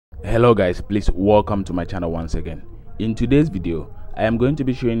Hello guys, please welcome to my channel once again. In today's video I am going to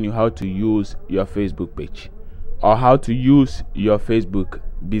be showing you how to use your Facebook page or how to use your Facebook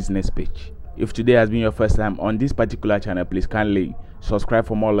business page. If today has been your first time on this particular channel, please kindly subscribe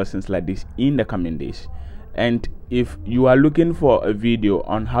for more lessons like this in the coming days. And if you are looking for a video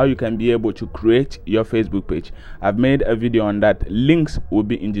on how you can be able to create your Facebook page, I've made a video on that. Links will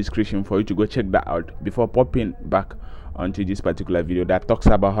be in the description for you to go check that out before popping back onto this particular video that talks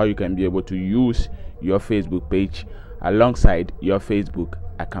about how you can be able to use your Facebook page alongside your Facebook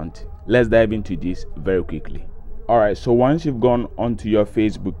account. Let's dive into this very quickly. Alright, so once you've gone onto your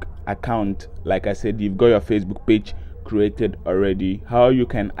Facebook account, like I said, you've got your Facebook page created already. How you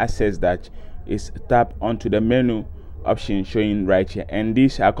can access that is tap onto the menu option showing right here, and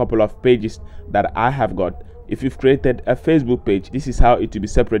these are a couple of pages that I have got. If you've created a Facebook page, this is how it will be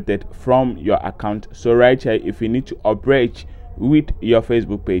separated from your account. So right here, if you need to operate with your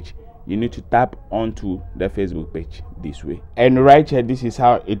Facebook page, you need to tap onto the Facebook page this way, and right here, this is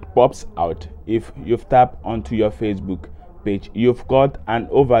how it pops out. If you've tapped onto your Facebook page, you've got an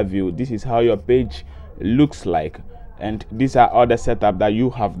overview. This is how your page looks like, and these are all the setup that you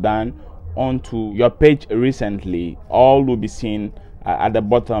have done onto your page recently. All will be seen at the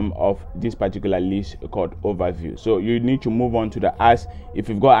bottom of this particular list called overview. So you need to move on to the ads. If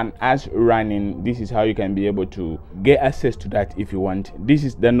you've got an ads running, this is how you can be able to get access to that if you want. This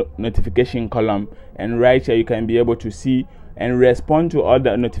is the notification column, and right here you can be able to see and respond to all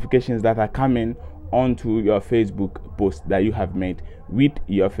the notifications that are coming onto your Facebook post that you have made with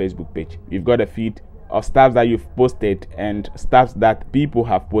your Facebook page. You've got a feed of stuff that you've posted and stuff that people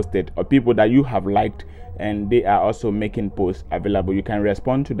have posted or people that you have liked, and they are also making posts available. You can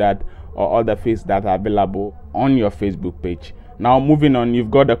respond to that or other feeds that are available on your Facebook page. Now moving on, you've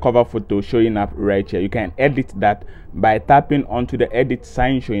got the cover photo showing up right here. You can edit that by tapping onto the edit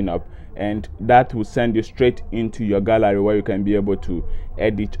sign showing up, and that will send you straight into your gallery where you can be able to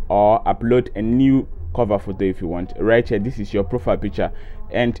edit or upload a new cover photo if you want. Right here, this is your profile picture,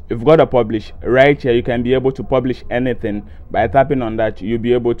 and you've got to publish. Right here, you can be able to publish anything. By tapping on that, you'll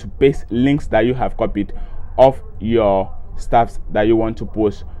be able to paste links that you have copied of your stuffs that you want to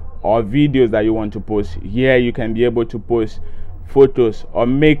post or videos that you want to post. Here you can be able to post photos or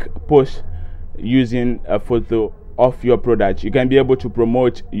make posts using a photo of your product. You can be able to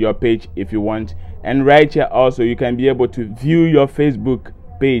promote your page if you want, and right here also you can be able to view your Facebook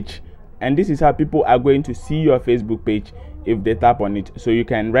page, and this is how people are going to see your Facebook page if they tap on it. So you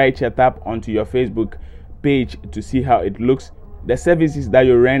can right here tap onto your Facebook page to see how it looks. The services that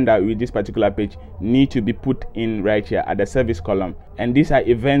you render with this particular page need to be put in right here at the service column, and these are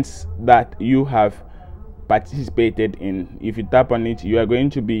events that you have participated in. If you tap on it, you are going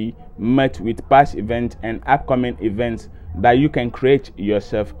to be met with past events and upcoming events that you can create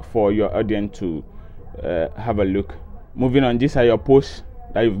yourself for your audience to have a look. Moving on, these are your posts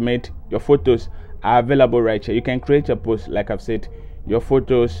that you've made. Your photos are available right here. You can create a post. Like I've said, your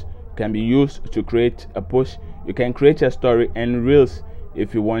photos can be used to create a post. You can create a story and reels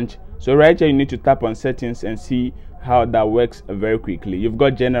if you want. So right here you need to tap on settings and see how that works very quickly. You've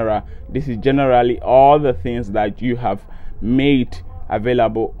got general. This is generally all the things that you have made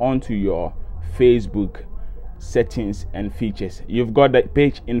available onto your Facebook settings and features. You've got the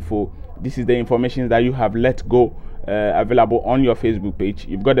page info. This is the information that you have let go available on your Facebook page.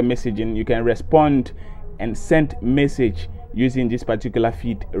 You've got the messaging. You can respond and send message using this particular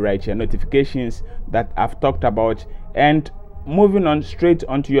feed right here, notifications that I've talked about. And moving on straight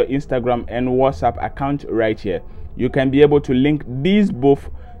onto your Instagram and WhatsApp account right here, you can be able to link these both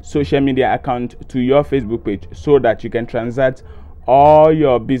social media accounts to your Facebook page so that you can transact all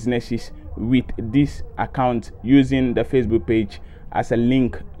your businesses with this account using the Facebook page as a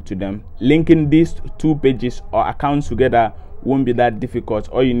link to them. Linking these two pages or accounts together won't be that difficult.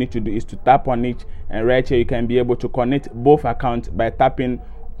 All you need to do is to tap on it, and right here you can be able to connect both accounts by tapping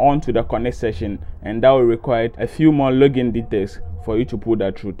onto the connect section, and that will require a few more login details for you to pull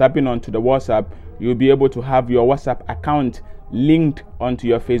that through. Tapping onto the WhatsApp, you'll be able to have your WhatsApp account linked onto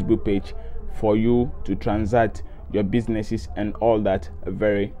your Facebook page for you to transact your businesses and all that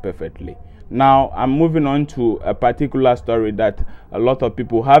very perfectly. Now I'm moving on to a particular story that a lot of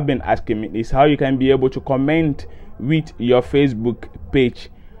people have been asking me, is how you can be able to comment with your Facebook page.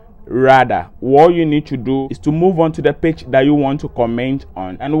 Rather, what you need to do is to move on to the page that you want to comment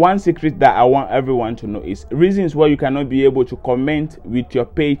on. And one secret that I want everyone to know is reasons why you cannot be able to comment with your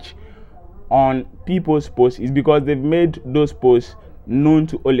page on people's posts is because they've made those posts known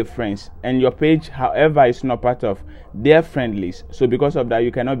to only friends, and your page, however, is not part of their friend list. So because of that,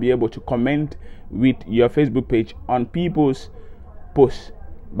 you cannot be able to comment with your Facebook page on people's posts.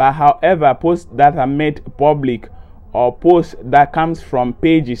 But however, posts that are made public or posts that comes from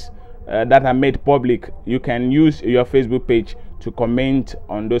pages that are made public, you can use your Facebook page to comment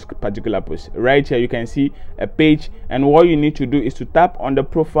on those particular posts. Right here you can see a page, and what you need to do is to tap on the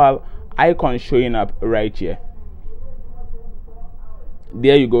profile icon showing up right here.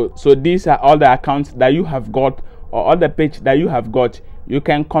 There you go. So these are all the accounts that you have got, or all the page that you have got. You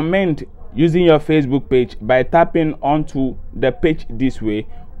can comment using your Facebook page by tapping onto the page this way.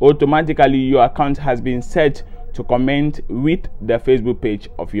 Automatically your account has been set to comment with the Facebook page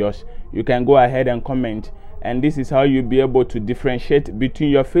of yours. You can go ahead and comment, and this is how you'll be able to differentiate between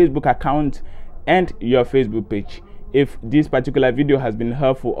your Facebook account and your Facebook page. If this particular video has been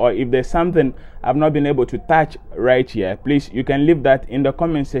helpful, or if there's something I've not been able to touch right here, please, you can leave that in the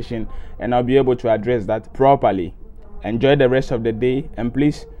comment section and I'll be able to address that properly. Enjoy the rest of the day, and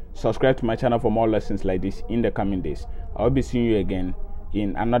please subscribe to my channel for more lessons like this in the coming days. I'll be seeing you again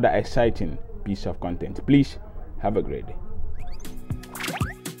in another exciting piece of content. Please have a great day.